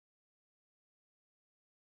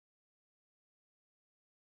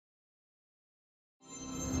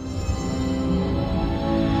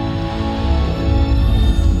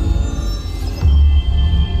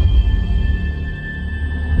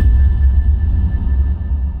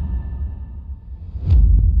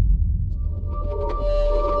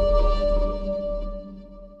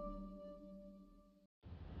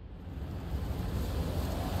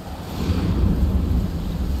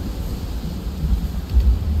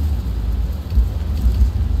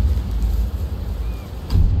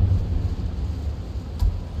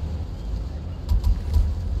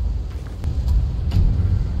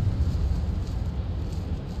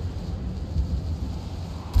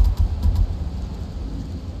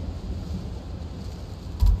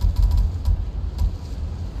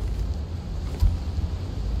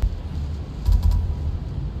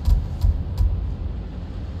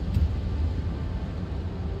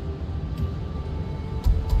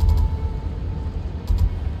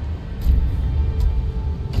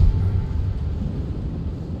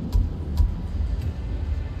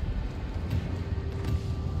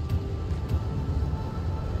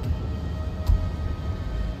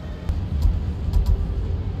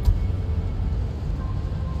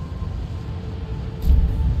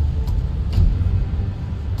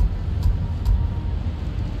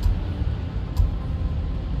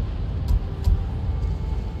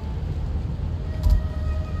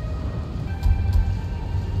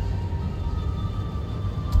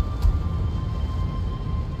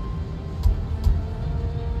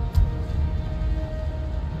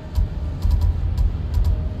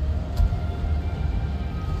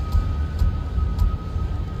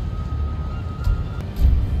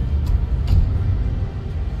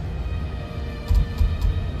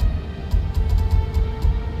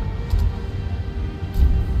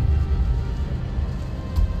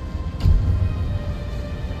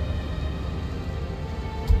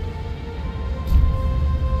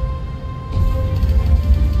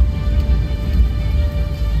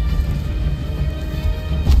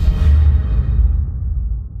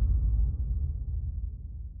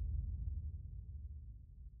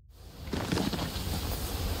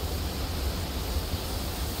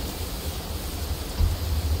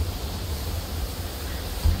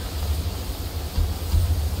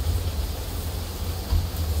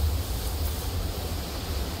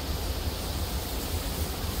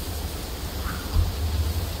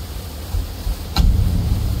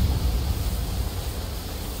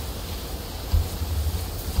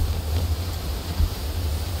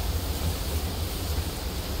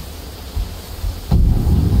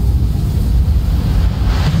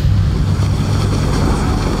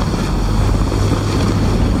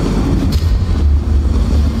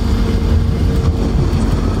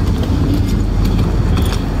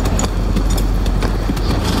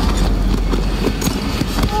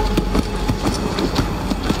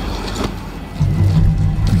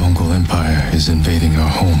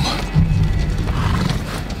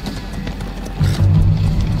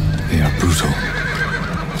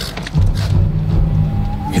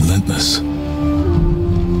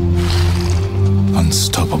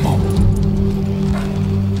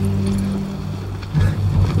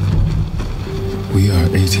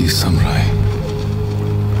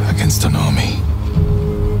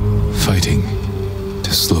fighting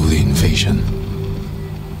to slow the invasion.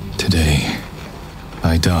 Today,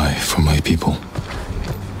 I die for my people.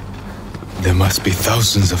 There must be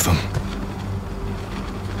thousands of them.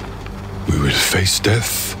 We will face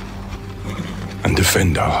death and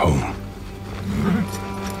defend our home.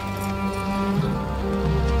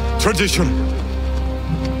 Tradition,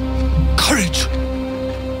 courage,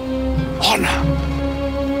 honor.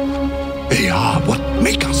 They are what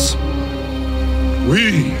make us.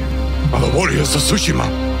 We are the warriors of Tsushima.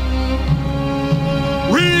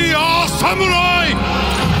 We are samurai!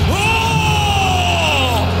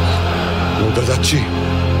 Odadachi,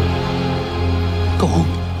 go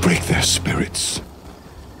break their spirits.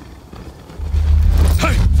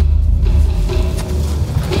 Hey!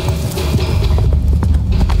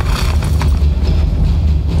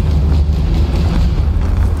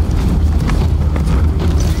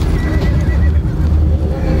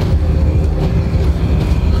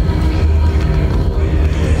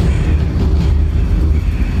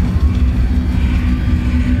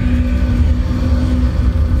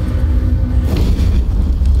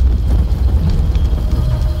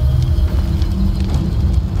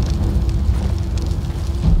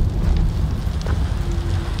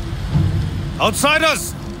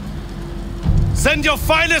 Outsiders! Send your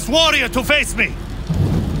finest warrior to face me!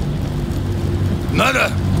 Nada,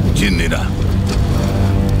 Jinnida.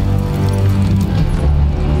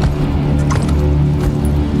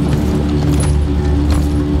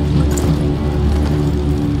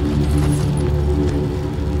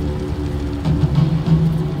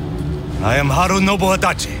 I am Harunobu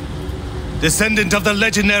Adachi, descendant of the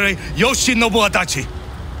legendary Yoshinobu Adachi.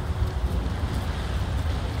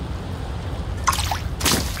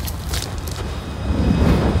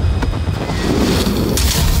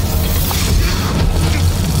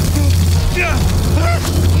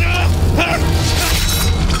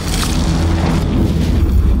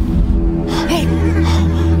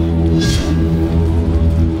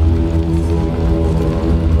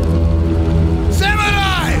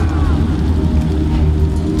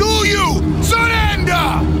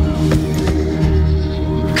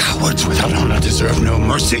 Deserve no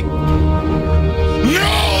mercy. No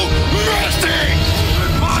mercy!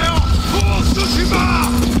 Fire for Tsushima!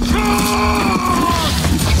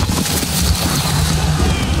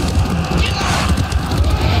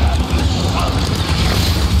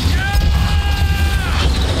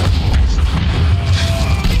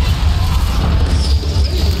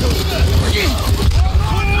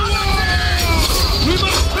 We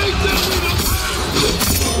must take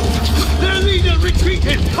their leader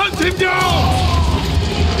retreated! Hunt him down!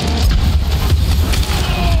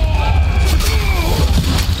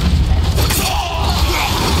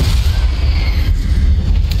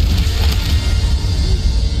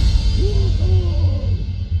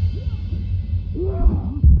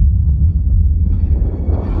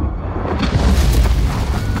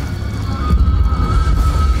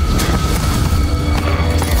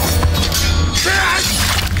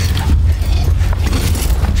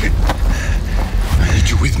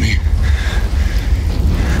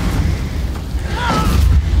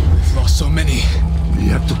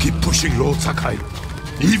 Lord Sakai,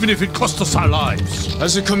 even if it costs us our lives.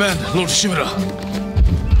 As you command, Lord Shimura.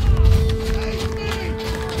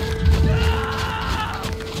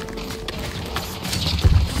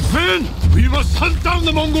 Men, we must hunt down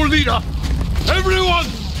the Mongol leader. Everyone,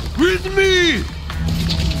 with me!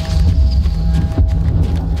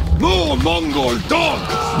 More Mongol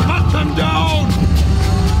dogs! Cut them down!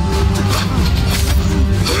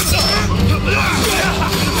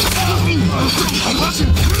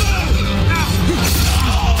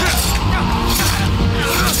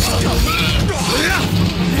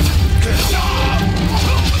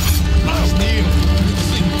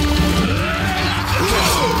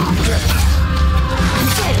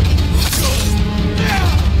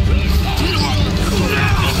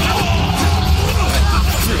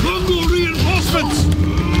 Mongol reinforcements!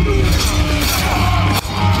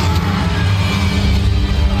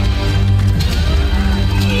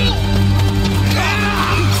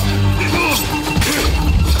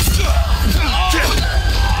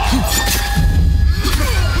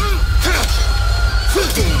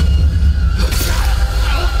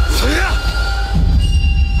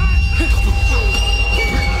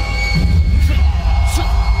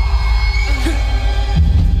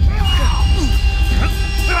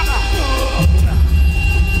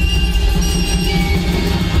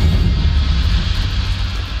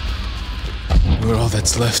 We're all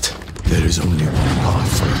that's left. There is only one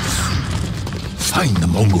path for us. Find the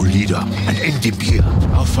Mongol leader and end him here.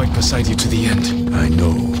 I'll fight beside you to the end. I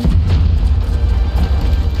know.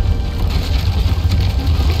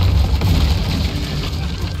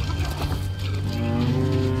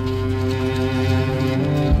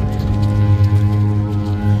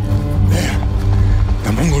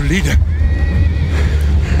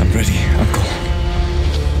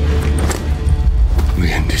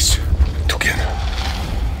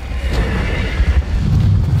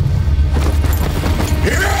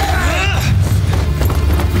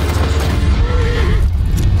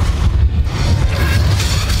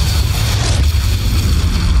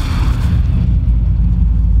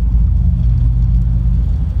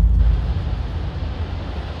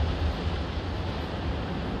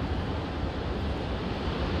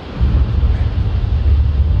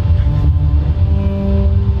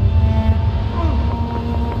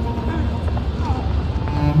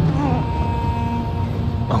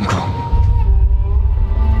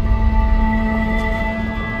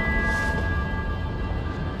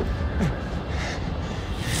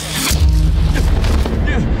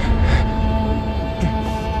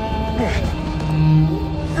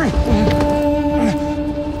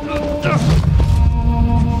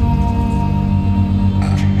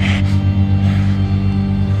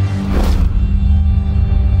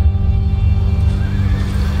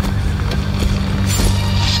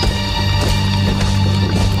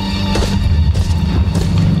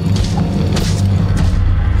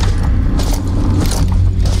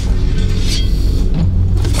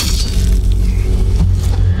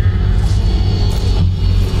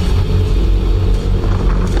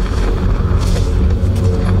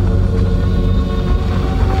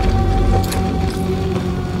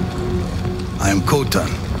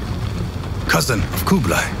 cousin of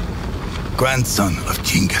Kublai, grandson of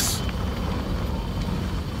Genghis.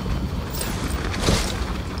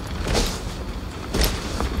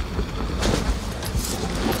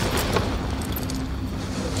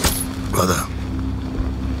 Brother,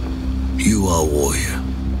 you are a warrior.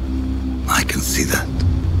 I can see that.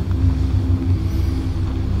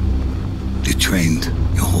 You trained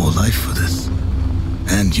your whole life for this.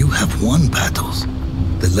 And you have won battles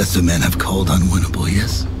that lesser men have called unwinnable,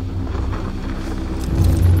 yes?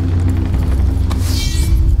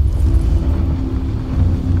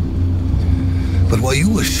 But while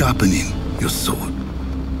you were sharpening your sword,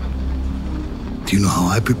 do you know how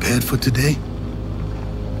I prepared for today?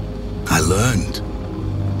 I learned.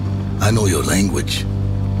 I know your language,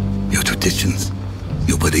 your traditions,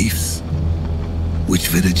 your beliefs, which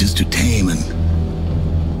villages to tame and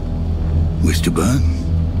which to burn.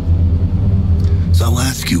 So I'll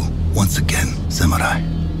ask you once again, Samurai,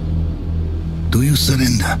 do you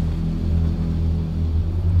surrender?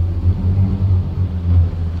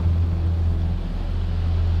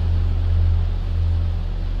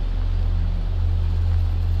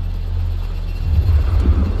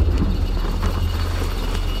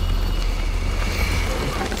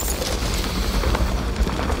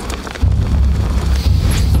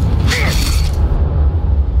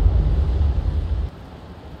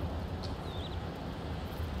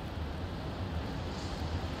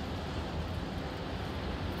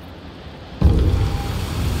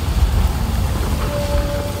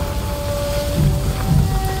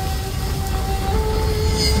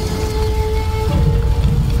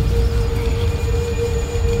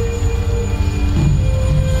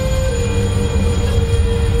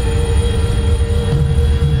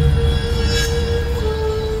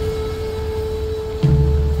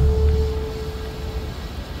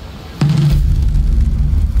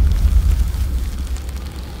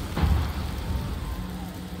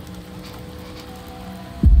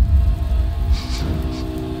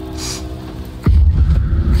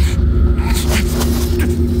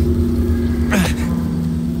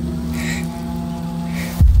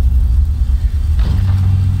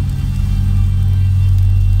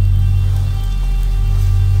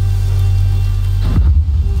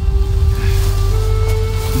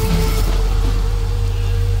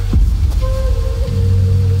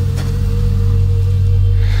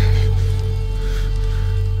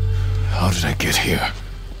 Here.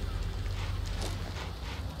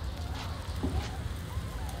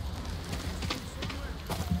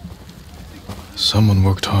 Someone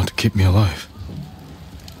worked hard to keep me alive.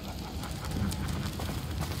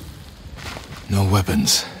 No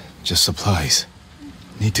weapons, just supplies.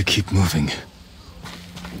 Need to keep moving.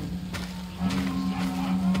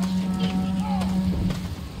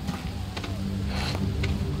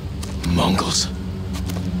 Mongols.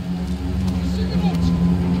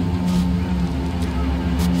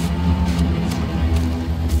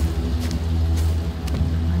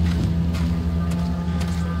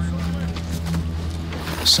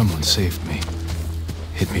 Someone saved me.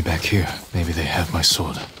 Hid me back here. Maybe they have my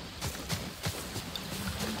sword.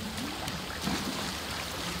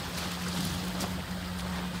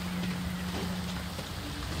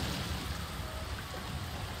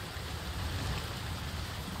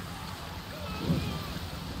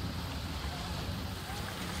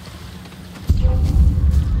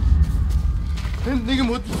 네가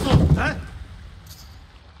뭐 줬어? 에?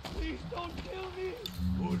 Please don't kill me.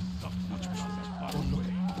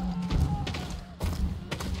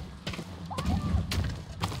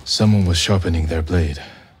 Someone was sharpening their blade.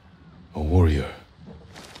 A warrior.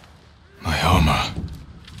 My armor.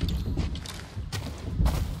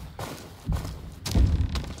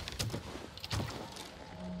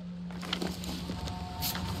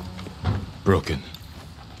 Broken.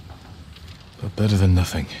 But better than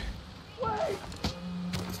nothing.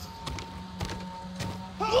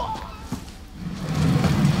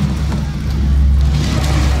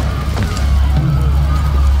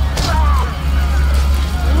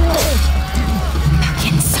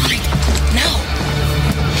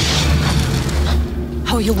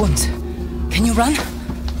 Your wounds. Can you run?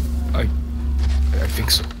 I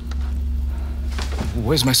think so.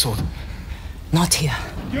 Where's my sword? Not here.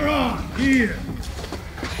 You're on here.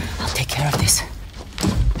 I'll take care of this.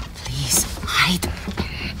 Please, hide.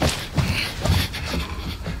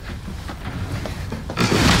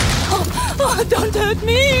 Oh, don't hurt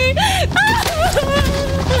me!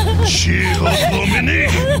 Shield Lumini!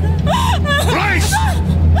 Rice!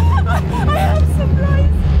 I have some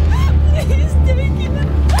rice. Please take it.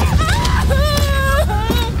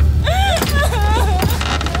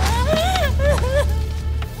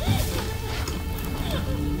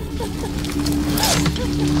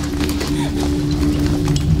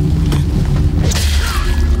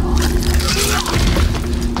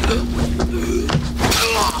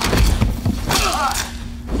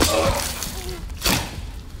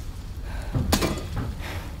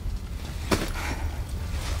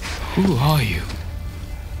 Who are you?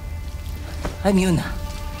 I'm Yuna.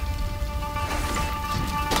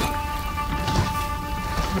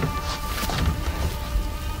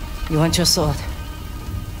 You want your sword?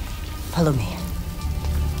 Follow me.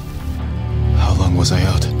 How long was I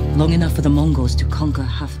out? Long enough for the Mongols to conquer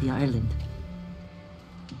half the island.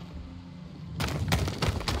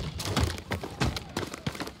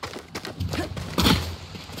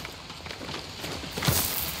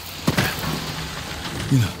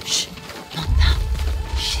 Yuna. Shh. Not now.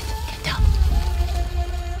 Shit. Get down.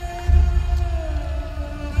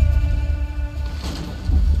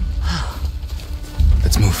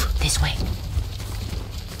 Let's move. This way.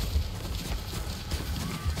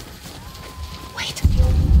 Wait.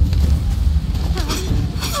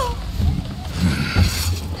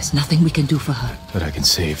 There's nothing we can do for her. But I can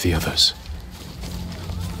save the others.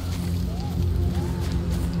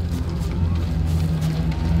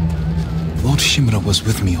 Lord Shimura was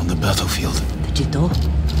with me on the battlefield. The Jito?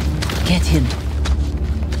 Get him.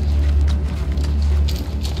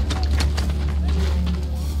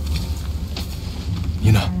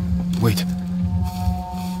 Yuna, wait.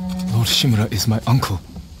 Lord Shimura is my uncle.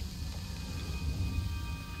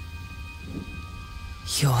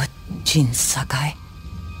 You're Jin Sakai?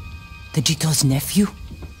 The Jito's nephew?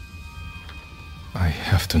 I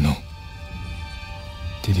have to know.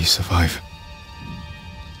 Did he survive?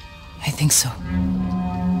 I think so.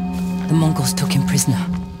 The Mongols took him prisoner.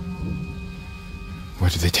 Where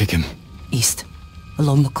did they take him? East,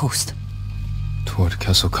 along the coast. Toward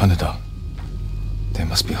Castle Kaneda. They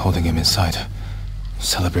must be holding him inside,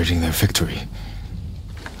 celebrating their victory.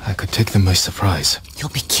 I could take them by surprise. You'll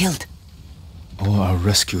be killed. Or I'll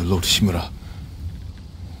rescue Lord Shimura.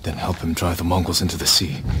 Then help him drive the Mongols into the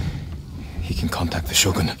sea. He can contact the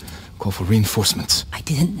Shogun, call for reinforcements. I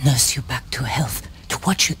didn't nurse you back to health to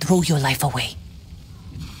watch you throw your life away.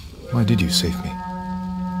 Why did you save me?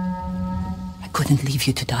 I couldn't leave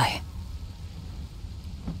you to die.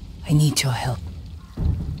 I need your help.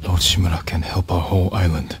 Lord Shimura can help our whole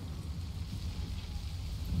island.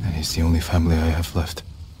 And he's the only family I have left.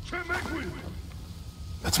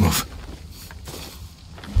 Let's move.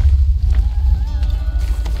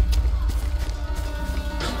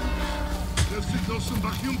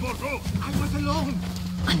 I was alone.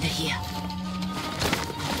 Under here.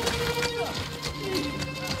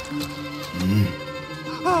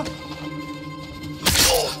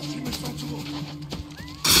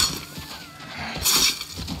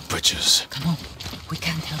 Bridges. Come on. We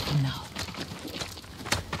can't help him now.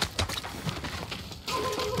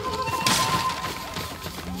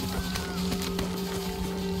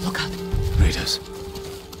 Look out. Raiders.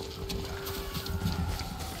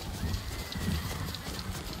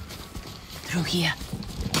 Through here.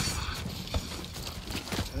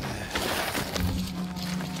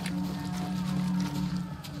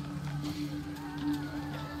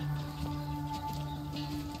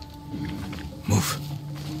 Move.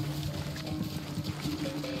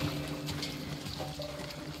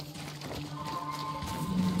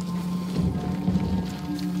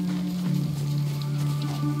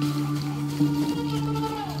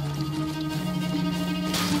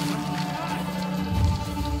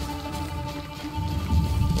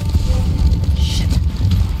 Shit.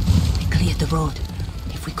 They cleared the road.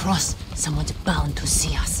 If we cross, someone's bound to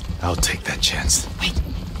see us. I'll take that chance. Wait.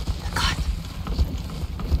 The cart.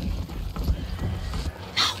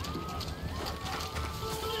 Now.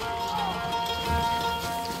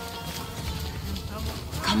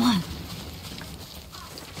 Come on.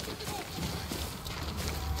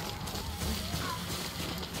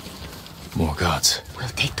 More guards. We'll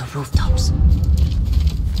take the rooftops.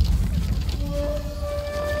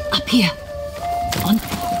 Up here. On.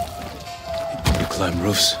 You climb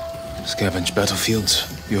roofs, scavenge battlefields.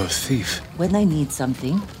 You're a thief. When I need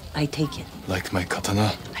something, I take it. Like my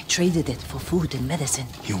katana. I traded it for food and medicine.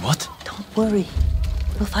 You what? Don't worry.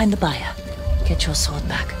 We'll find the buyer. Get your sword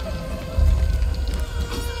back.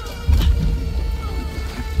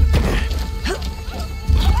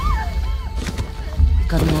 We've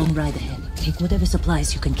got a long ride ahead. Take whatever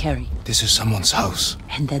supplies you can carry. This is someone's house.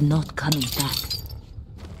 And they're not coming back.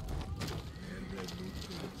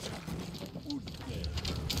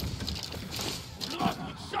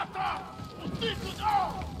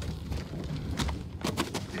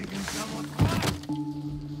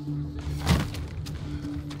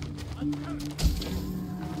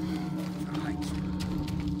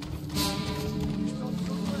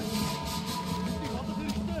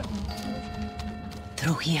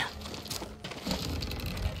 Through here.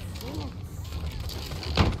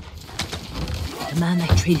 The man I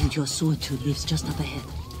traded your sword to lives just up ahead.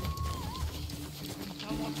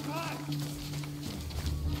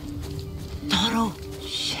 Taro!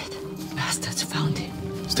 Shit. Bastards found him.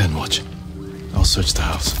 Stand watch. I'll search the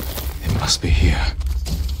house. It must be here.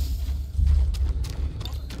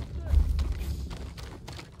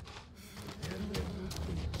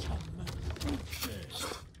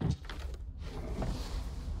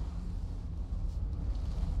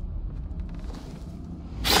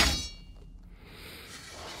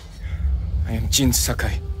 I am Jin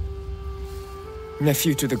Sakai,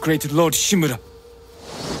 nephew to the great Lord Shimura.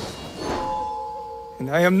 And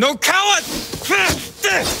I am no coward!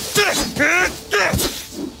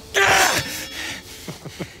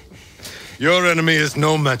 Your enemy is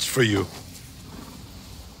no match for you.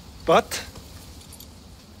 But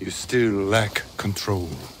You still lack control.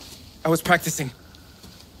 I was practicing.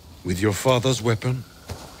 With your father's weapon?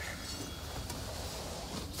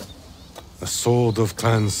 The sword of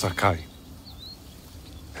Clan Sakai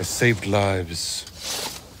has saved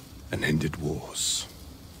lives and ended wars.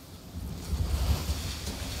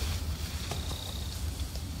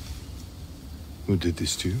 Who did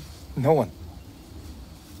this to you? No one.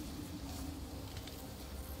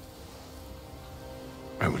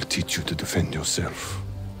 I will teach you to defend yourself.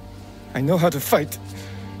 I know how to fight.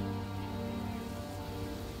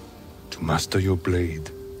 To master your blade,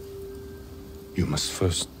 you must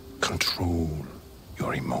first control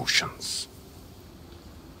your emotions.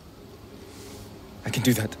 I can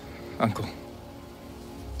do that, Uncle.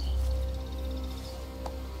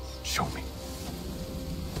 Show me.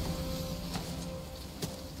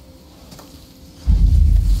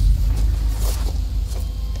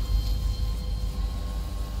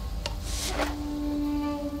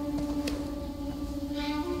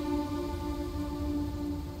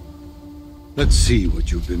 Let's see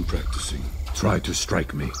what you've been practicing. Try to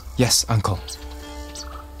strike me. Yes, Uncle.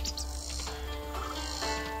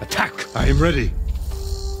 Attack! I am ready.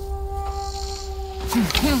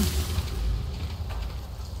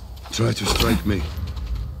 Try to strike me.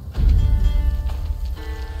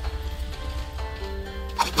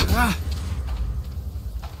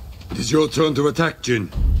 It is your turn to attack,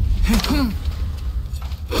 Jin.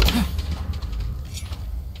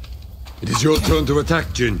 It is your turn to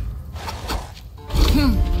attack, Jin.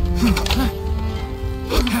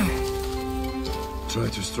 Try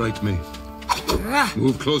to strike me.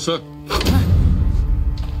 Move closer.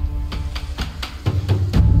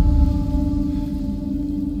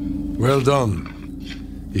 Well done.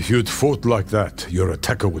 If you'd fought like that, your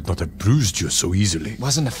attacker would not have bruised you so easily.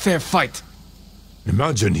 Wasn't a fair fight.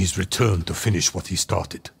 Imagine he's returned to finish what he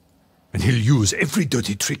started. And he'll use every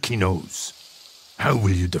dirty trick he knows. How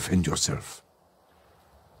will you defend yourself?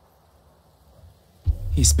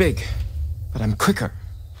 He's big, but I'm quicker.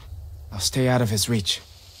 I'll stay out of his reach.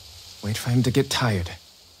 Wait for him to get tired.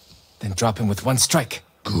 Then drop him with one strike.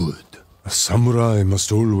 Good. A samurai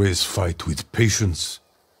must always fight with patience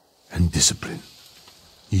and discipline,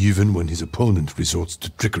 even when his opponent resorts to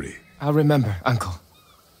trickery. I'll remember, Uncle.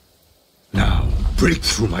 Now, break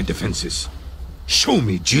through my defenses. Show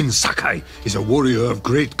me Jin Sakai is a warrior of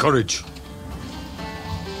great courage.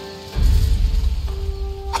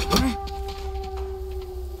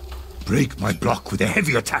 Break my block with a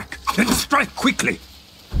heavy attack, then strike quickly.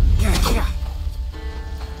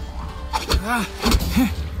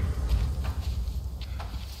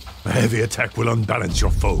 A heavy attack will unbalance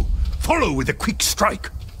your foe. Follow with a quick strike.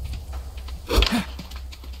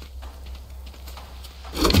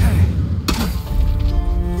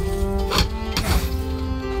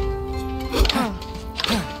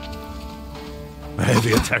 A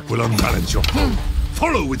heavy attack will unbalance your foe.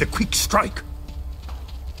 Follow with a quick strike.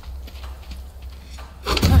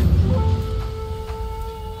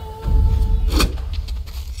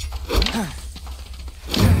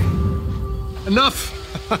 Enough!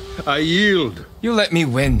 I yield. You let me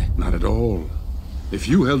win. Not at all. If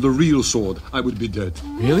you held a real sword, I would be dead.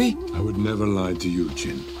 Really? I would never lie to you,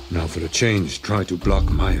 Jin. Now for a change, try to block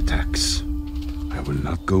my attacks. I will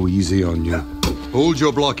not go easy on you. Hold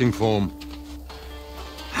your blocking form.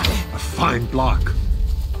 A fine block.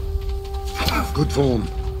 Good form.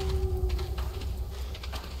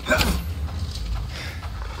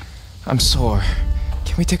 I'm sore.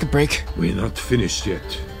 Can we take a break? We're not finished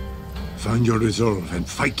yet. Find your resolve and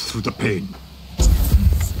fight through the pain.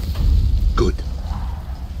 Good.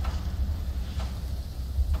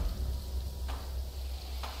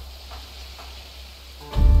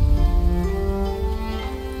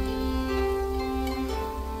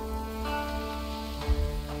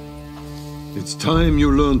 It's time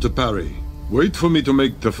you learn to parry. Wait for me to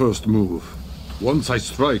make the first move. Once I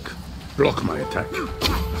strike, block my attack. A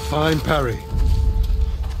fine parry.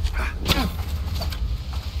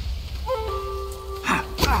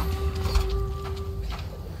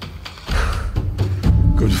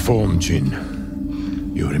 Good form,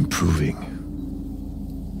 Jin. You're improving.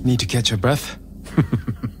 Need to catch your breath?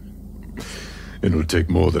 It'll take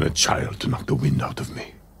more than a child to knock the wind out of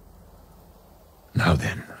me. Now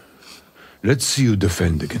then, let's see you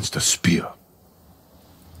defend against a spear.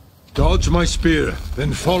 Dodge my spear,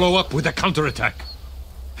 then follow up with a counterattack.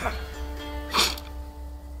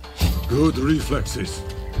 Good reflexes.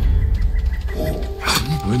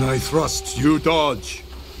 When I thrust, you dodge.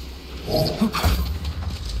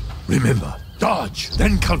 Remember, dodge,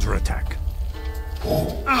 then counterattack.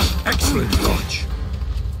 Excellent dodge.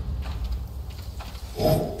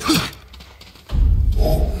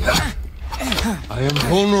 I am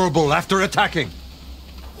vulnerable after attacking.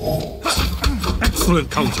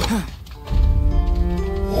 Excellent counter.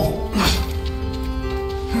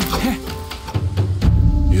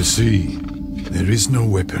 You see, there is no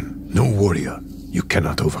weapon, no warrior you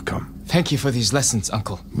cannot overcome. Thank you for these lessons,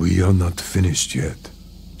 Uncle. We are not finished yet.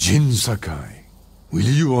 Jin Sakai, will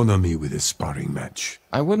you honor me with a sparring match?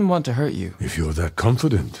 I wouldn't want to hurt you. If you're that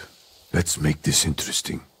confident, let's make this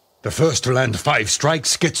interesting. The first to land 5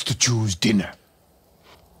 strikes gets to choose dinner.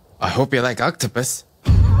 I hope you like octopus.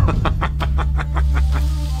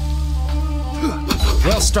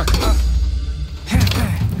 Well struck.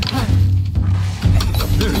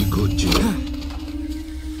 Very good, Jin.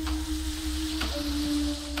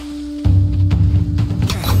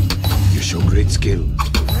 You show great skill.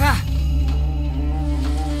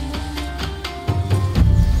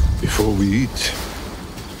 Before we eat,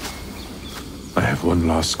 I have one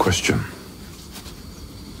last question.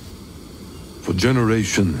 For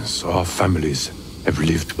generations, our families have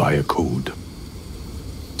lived by a code.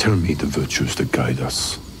 Tell me the virtues that guide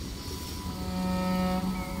us.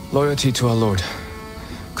 Loyalty to our Lord.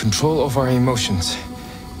 Control over our emotions.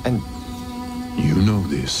 And You know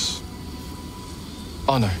this.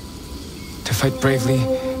 honor. To fight bravely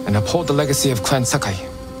and uphold the legacy of Clan Sakai.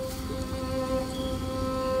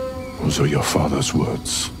 Those are your father's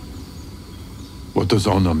words. What does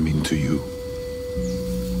honor mean to you?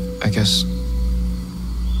 I guess...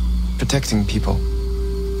 protecting people.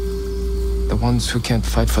 The ones who can't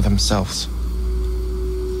fight for themselves.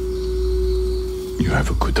 You have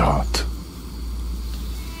a good heart.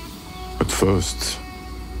 But first,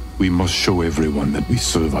 we must show everyone that we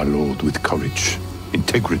serve our Lord with courage,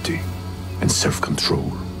 integrity, and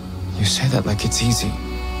self-control. You say that like it's easy.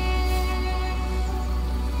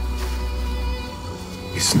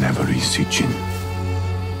 It's never easy, Jin.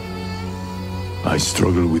 I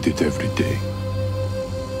struggle with it every day.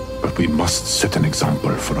 But we must set an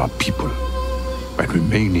example for our people by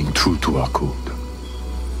remaining true to our code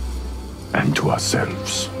and to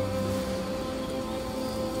ourselves.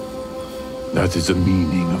 That is the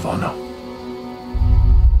meaning of honor.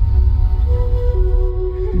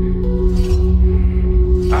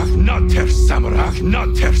 Ach, not Herr Samurai! Ach,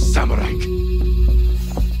 not Herr Samurai!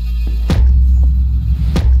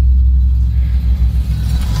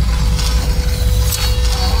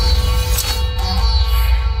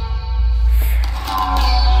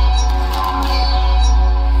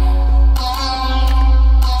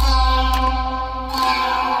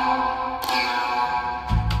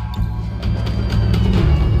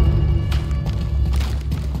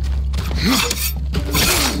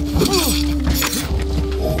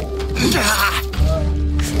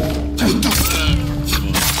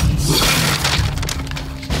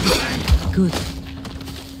 Good.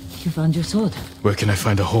 You found your sword. Where can I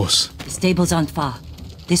find a horse? The stables aren't far.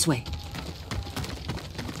 This way.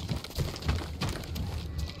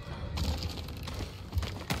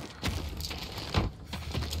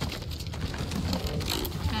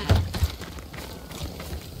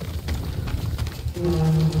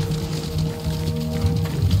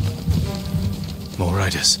 More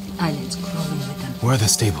riders. Islands crawling with them. Where are the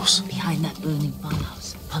stables? Behind that burning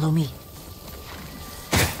farmhouse. Follow me.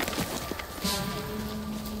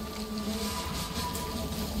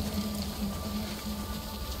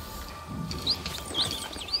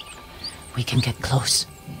 We can get close,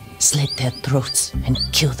 slit their throats, and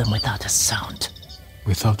kill them without a sound.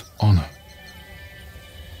 Without honor.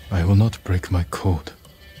 I will not break my code.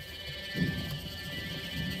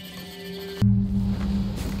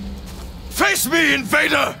 Face me,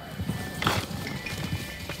 invader!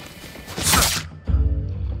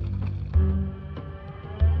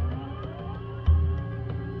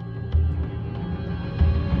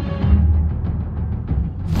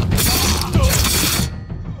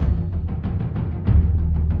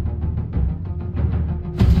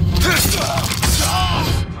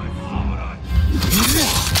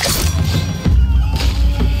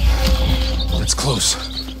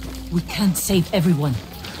 We can't save everyone.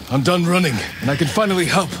 I'm done running, and I can finally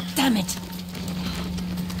help. Damn it!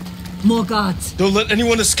 More guards. Don't let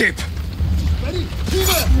anyone escape.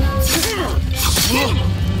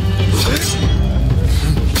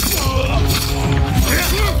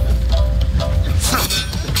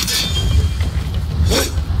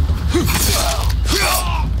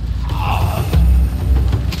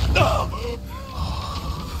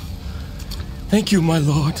 Thank you, my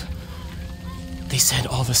lord. They said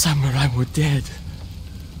all the samurai were dead.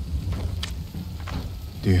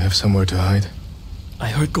 Do you have somewhere to hide? I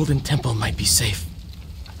heard Golden Temple might be safe.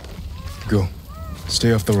 Go.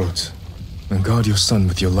 Stay off the roads. And guard your son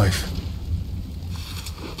with your life.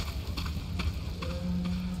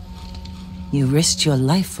 You risked your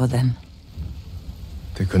life for them.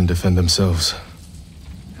 They couldn't defend themselves.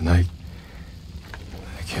 And I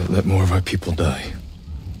can't let more of our people die.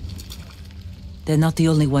 They're not the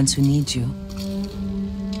only ones who need you.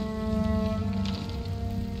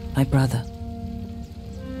 My brother.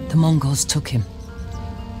 The Mongols took him.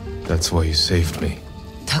 That's why you saved me.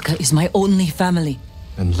 Taka is my only family.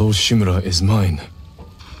 And Lord Shimura is mine.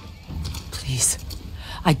 Please.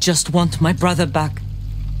 I just want my brother back.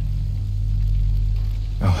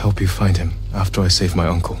 I'll help you find him after I save my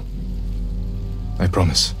uncle. I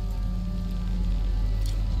promise.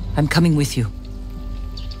 I'm coming with you.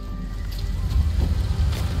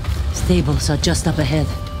 Stables are just up ahead.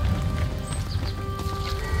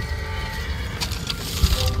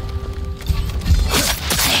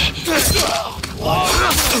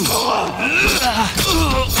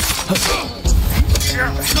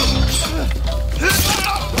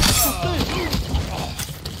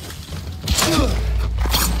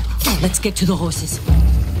 Let's get to the horses.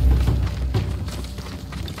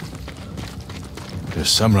 They're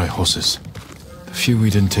samurai horses. The few we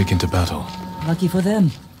didn't take into battle. Lucky for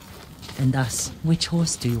them. And us. Which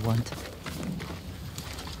horse do you want?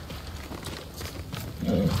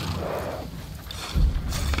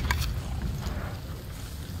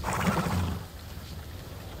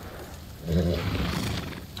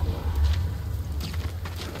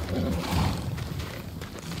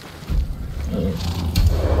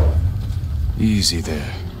 Easy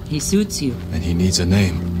there. He suits you. And he needs a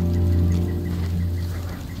name.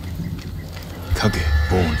 Kage,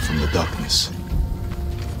 born from the darkness.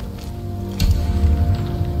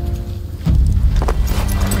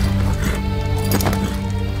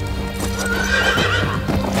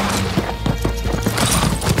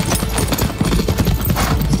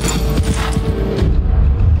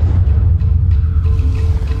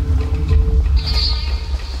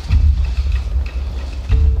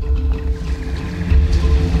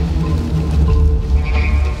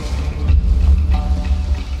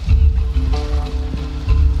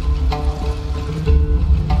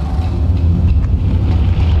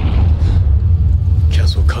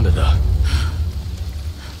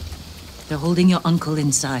 They're holding your uncle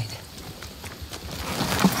inside.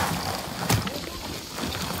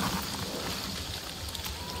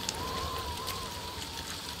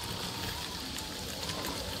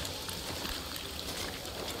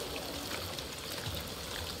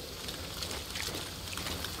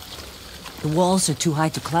 The walls are too high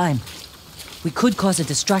to climb. We could cause a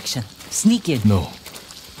distraction. Sneak in. No.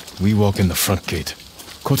 We walk in the front gate.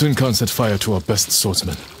 Khotun Khan set fire to our best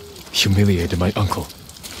swordsman. Humiliated my uncle.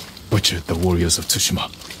 Butchered the warriors of Tsushima.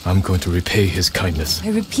 I'm going to repay his kindness. By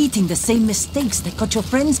repeating the same mistakes that got your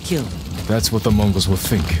friends killed. That's what the Mongols will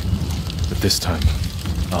think. But this time,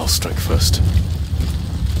 I'll strike first.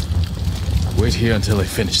 Wait here until I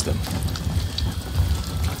finish them.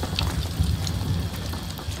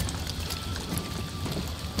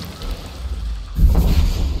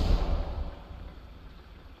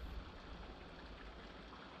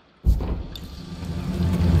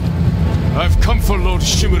 I've come for Lord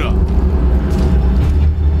Shimura.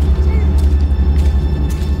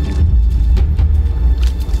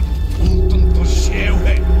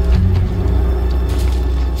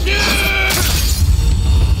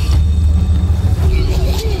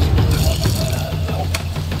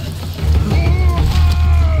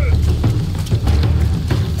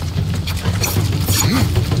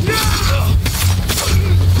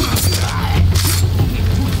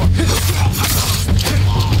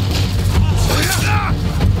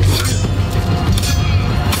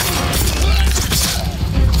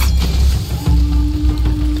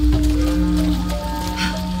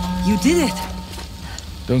 You did it!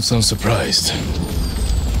 Don't sound surprised.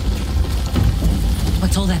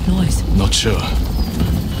 What's all that noise? Not sure.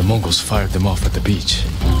 The Mongols fired them off at the beach.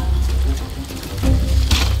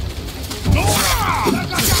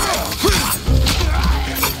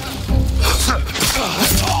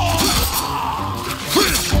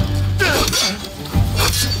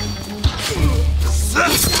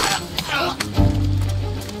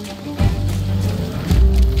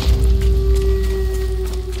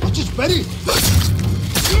 Ready?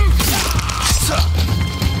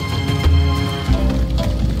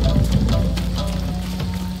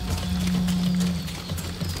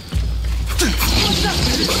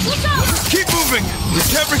 Keep moving! We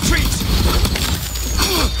can't retreat!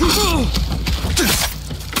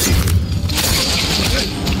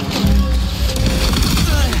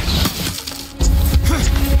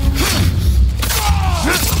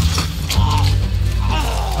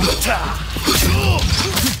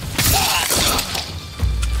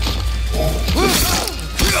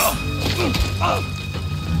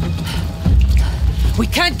 We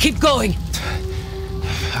can't keep going!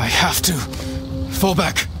 I have to. Fall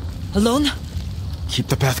back. Alone? Keep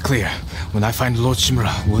the path clear. When I find Lord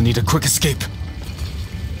Shimura, we'll need a quick escape.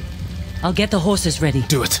 I'll get the horses ready.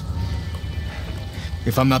 Do it.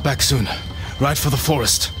 If I'm not back soon, ride for the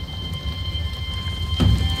forest.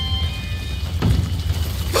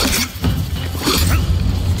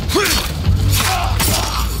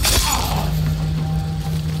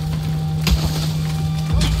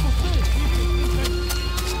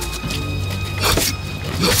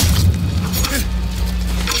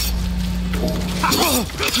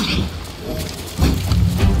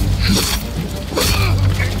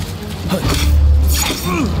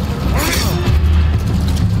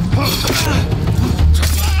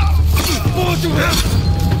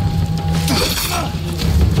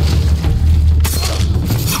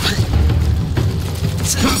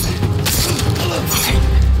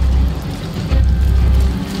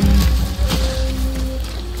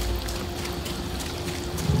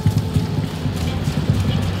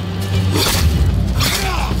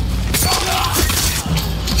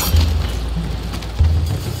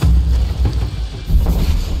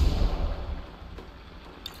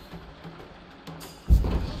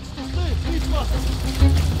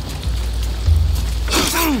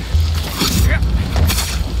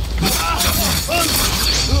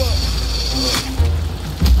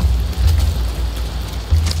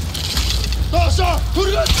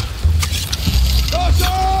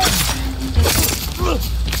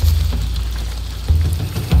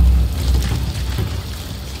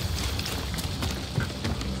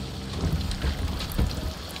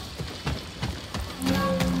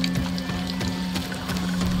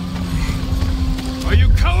 Are you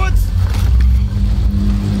cowards?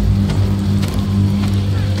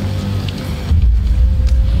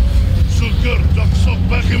 Sulgur daksok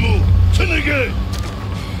bakimu, Tınıgı!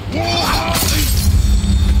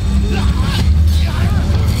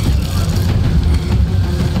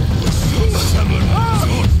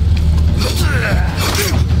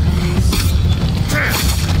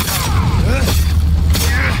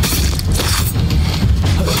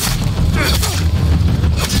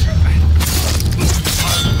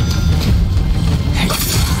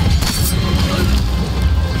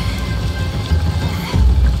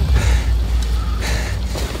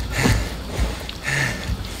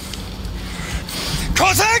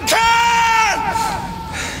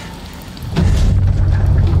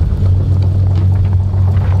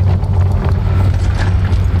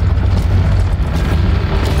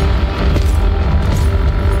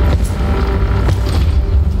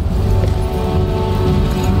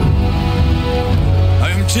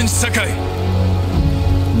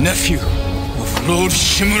 Nephew of Lord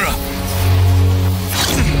Shimura.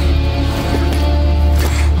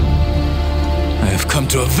 I have come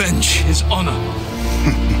to avenge his honor.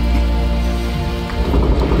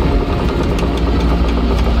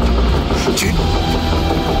 Jin,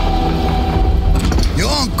 your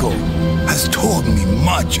uncle has told me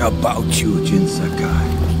much about you, Jin Sakai.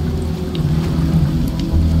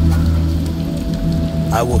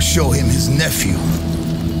 I will show him his nephew,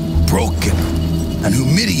 broken and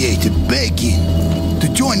humiliated, begging to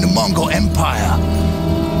join the Mongol Empire.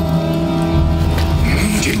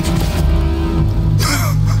 Jin.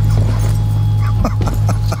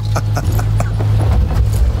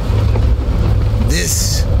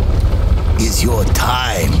 This is your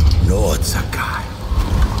time, Lord Sakai.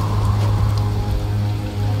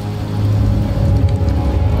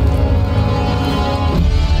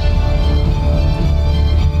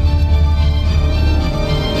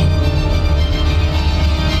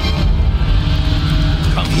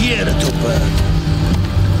 Here, little bird.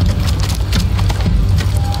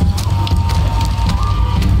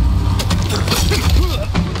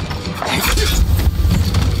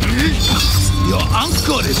 Your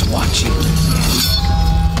uncle is watching.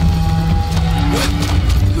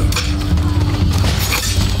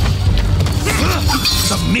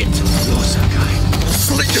 Submit, Lord Sakai.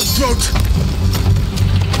 Slit your throat.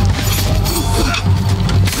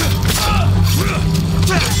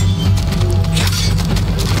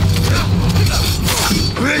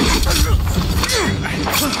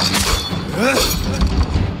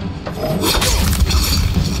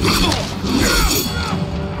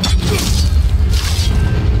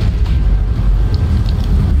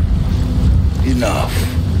 enough.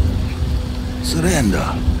 Surrender.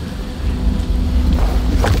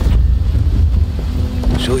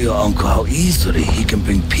 Show your uncle how easily he can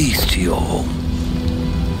bring peace to your home.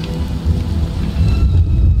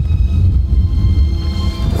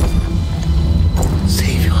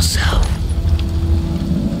 Save yourself.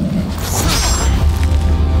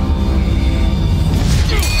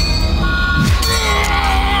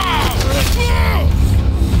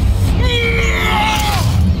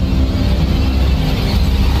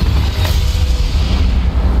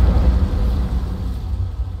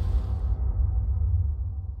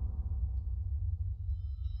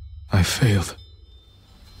 I failed.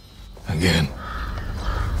 Again.